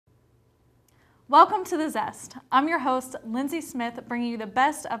Welcome to the Zest. I'm your host, Lindsay Smith, bringing you the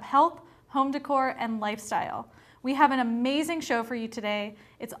best of health, home decor, and lifestyle. We have an amazing show for you today.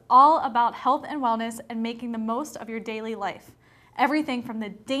 It's all about health and wellness and making the most of your daily life. Everything from the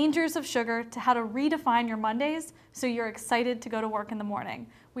dangers of sugar to how to redefine your Mondays so you're excited to go to work in the morning.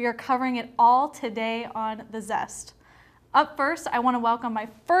 We are covering it all today on the Zest. Up first, I want to welcome my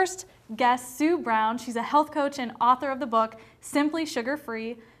first guest, Sue Brown. She's a health coach and author of the book, Simply Sugar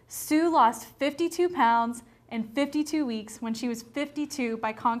Free. Sue lost 52 pounds in 52 weeks when she was 52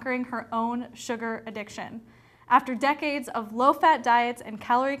 by conquering her own sugar addiction. After decades of low-fat diets and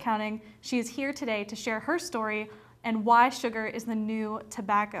calorie counting, she is here today to share her story and why sugar is the new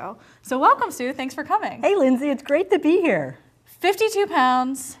tobacco. So welcome, Sue. Thanks for coming. Hey, Lindsay. It's great to be here. 52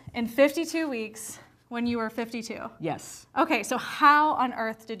 pounds in 52 weeks when you were 52. Yes. Okay, so how on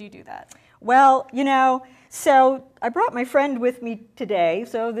earth did you do that? Well, so I brought my friend with me today.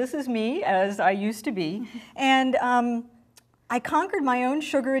 So this is me as I used to be. And I conquered my own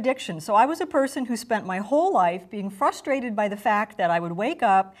sugar addiction. So I was a person who spent my whole life being frustrated by the fact that I would wake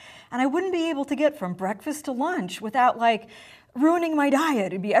up and I wouldn't be able to get from breakfast to lunch without ruining my diet.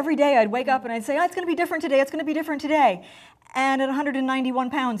 It'd be every day I'd wake up and I'd say, oh, it's going to be different today, it's going to be different today. And at 191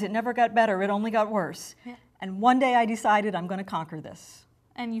 pounds, it never got better, it only got worse. Yeah. And one day I decided I'm going to conquer this.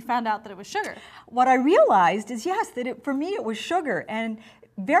 And you found out that it was sugar. What I realized is, yes, that for me it was sugar, and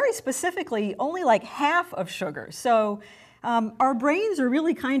very specifically only like half of sugar. So our brains are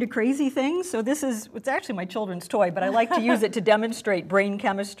really kind of crazy things. So it's actually my children's toy, but I like to use it to demonstrate brain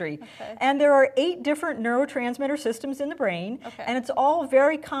chemistry. Okay. And there are 8 different neurotransmitter systems in the brain, okay, and it's all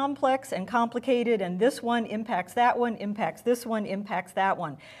very complex and complicated, and this one impacts that one, impacts this one, impacts that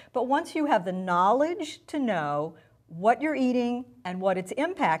one. But once you have the knowledge to know what you're eating and what it's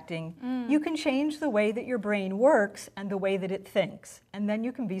impacting, you can change the way that your brain works and the way that it thinks, and then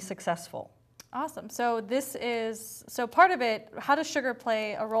you can be successful. Awesome. So part of it, how does sugar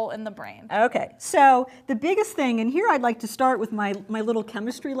play a role in the brain? Okay, so the biggest thing, and here I'd like to start with my little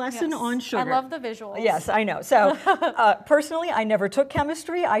chemistry lesson on sugar. I love the visuals. Yes, I know. So personally, I never took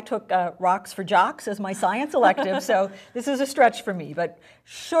chemistry. I took Rocks for Jocks as my science elective, so this is a stretch for me. But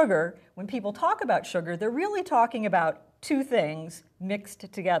sugar, when people talk about sugar, they're really talking about 2 things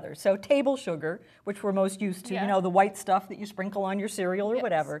mixed together. So table sugar, which we're most used to, the white stuff that you sprinkle on your cereal or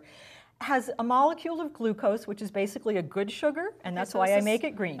whatever, has a molecule of glucose, which is basically a good sugar, and that's why I make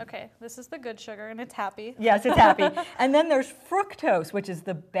it green. Okay, this is the good sugar, and it's happy. Yes, it's happy. And then there's fructose, which is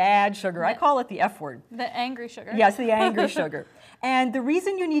the bad sugar. I call it the F word. The angry sugar. Yes, the angry sugar. And the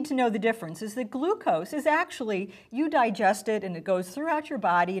reason you need to know the difference is that glucose is actually, you digest it, and it goes throughout your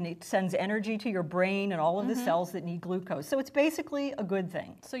body, and it sends energy to your brain and all of the cells that need glucose. So it's basically a good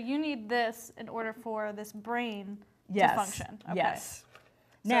thing. So you need this in order for this brain to function. Okay. Yes.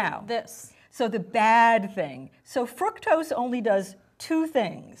 So the bad thing. So fructose only does 2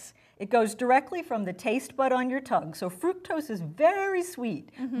 things. It goes directly from the taste bud on your tongue. So fructose is very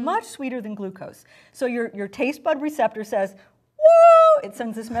sweet, much sweeter than glucose. So your taste bud receptor says, whoa, it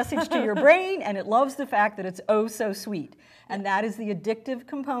sends this message to your brain, and it loves the fact that it's oh so sweet. And that is the addictive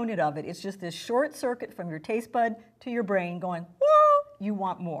component of it. It's just this short circuit from your taste bud to your brain going, whoa, you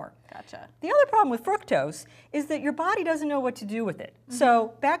want more. Gotcha. The other problem with fructose is that your body doesn't know what to do with it.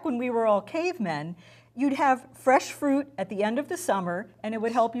 So back when we were all cavemen, you'd have fresh fruit at the end of the summer, and it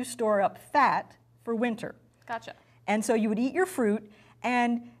would help you store up fat for winter. Gotcha. And so you would eat your fruit,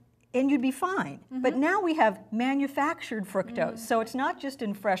 and you'd be fine. But now we have manufactured fructose. So it's not just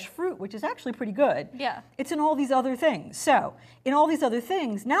in fresh fruit, which is actually pretty good. Yeah. It's in all these other things. So in all these other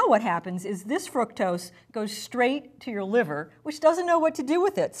things, now what happens is this fructose goes straight to your liver, which doesn't know what to do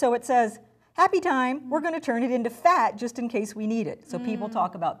with it. So it says, happy time, we're going to turn it into fat just in case we need it. So people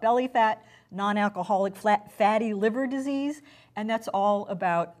talk about belly fat, non-alcoholic fatty liver disease, and that's all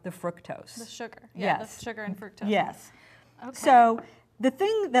about the fructose. The sugar. Yes. The sugar and fructose. Yes. Okay. So the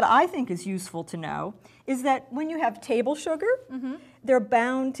thing that I think is useful to know is that when you have table sugar, they're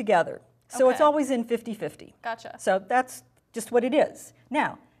bound together. So it's always in 50-50. Gotcha. So that's just what it is.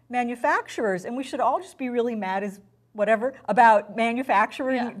 Now, manufacturers, and we should all just be really mad as whatever about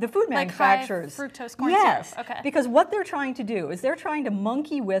manufacturing, the food manufacturers. Like high fructose corn syrup. Okay. Because what they're trying to do is they're trying to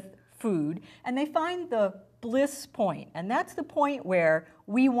monkey with food, and they find the bliss point, and that's the point where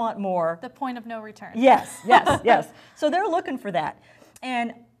we want more. The point of no return. Yes, yes, yes. So they're looking for that.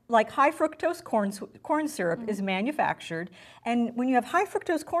 And like high fructose corn syrup is manufactured, and when you have high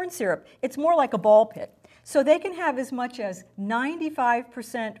fructose corn syrup, it's more like a ball pit. So they can have as much as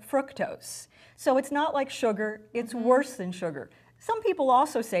 95% fructose. So it's not like sugar, it's worse than sugar. Some people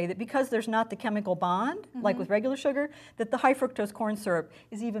also say that because there's not the chemical bond, like with regular sugar, that the high fructose corn syrup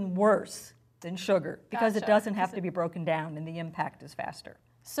is even worse than sugar because it Gotcha. doesn't have to be broken down and the impact is faster.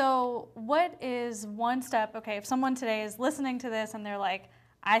 So what is one step, okay, if someone today is listening to this and they're like,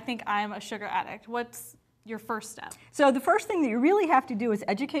 I think I'm a sugar addict, what's your first step? So the first thing that you really have to do is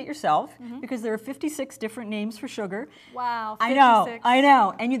educate yourself because there are 56 different names for sugar. Wow, 56. I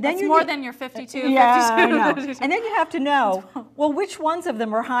know. And then That's more than your 52, yeah, 52. I know. And then you have to know, well, which ones of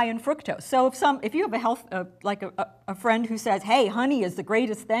them are high in fructose. So if you have a friend who says, hey, honey is the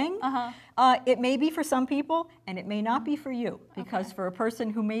greatest thing, it may be for some people and it may not be for you because for a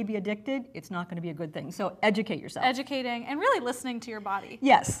person who may be addicted, it's not going to be a good thing. So educate yourself. Educating and really listening to your body.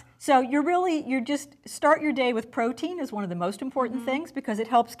 Yes. So you just start your day with protein is one of the most important things because it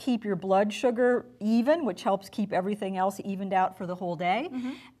helps keep your blood sugar even, which helps keep everything else evened out for the whole day.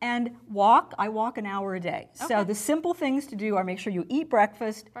 And I walk an hour a day. So the simple things to do are make sure you eat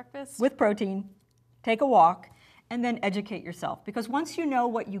breakfast with protein, take a walk, and then educate yourself. Because once you know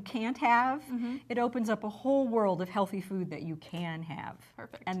what you can't have, it opens up a whole world of healthy food that you can have.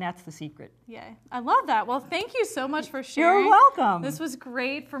 Perfect. And that's the secret. Yay. I love that. Well, thank you so much for sharing. You're welcome. This was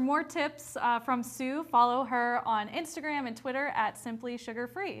great. For more tips from Sue, follow her on Instagram and Twitter at Simply Sugar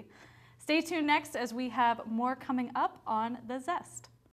Free. Stay tuned next as we have more coming up on The Zest.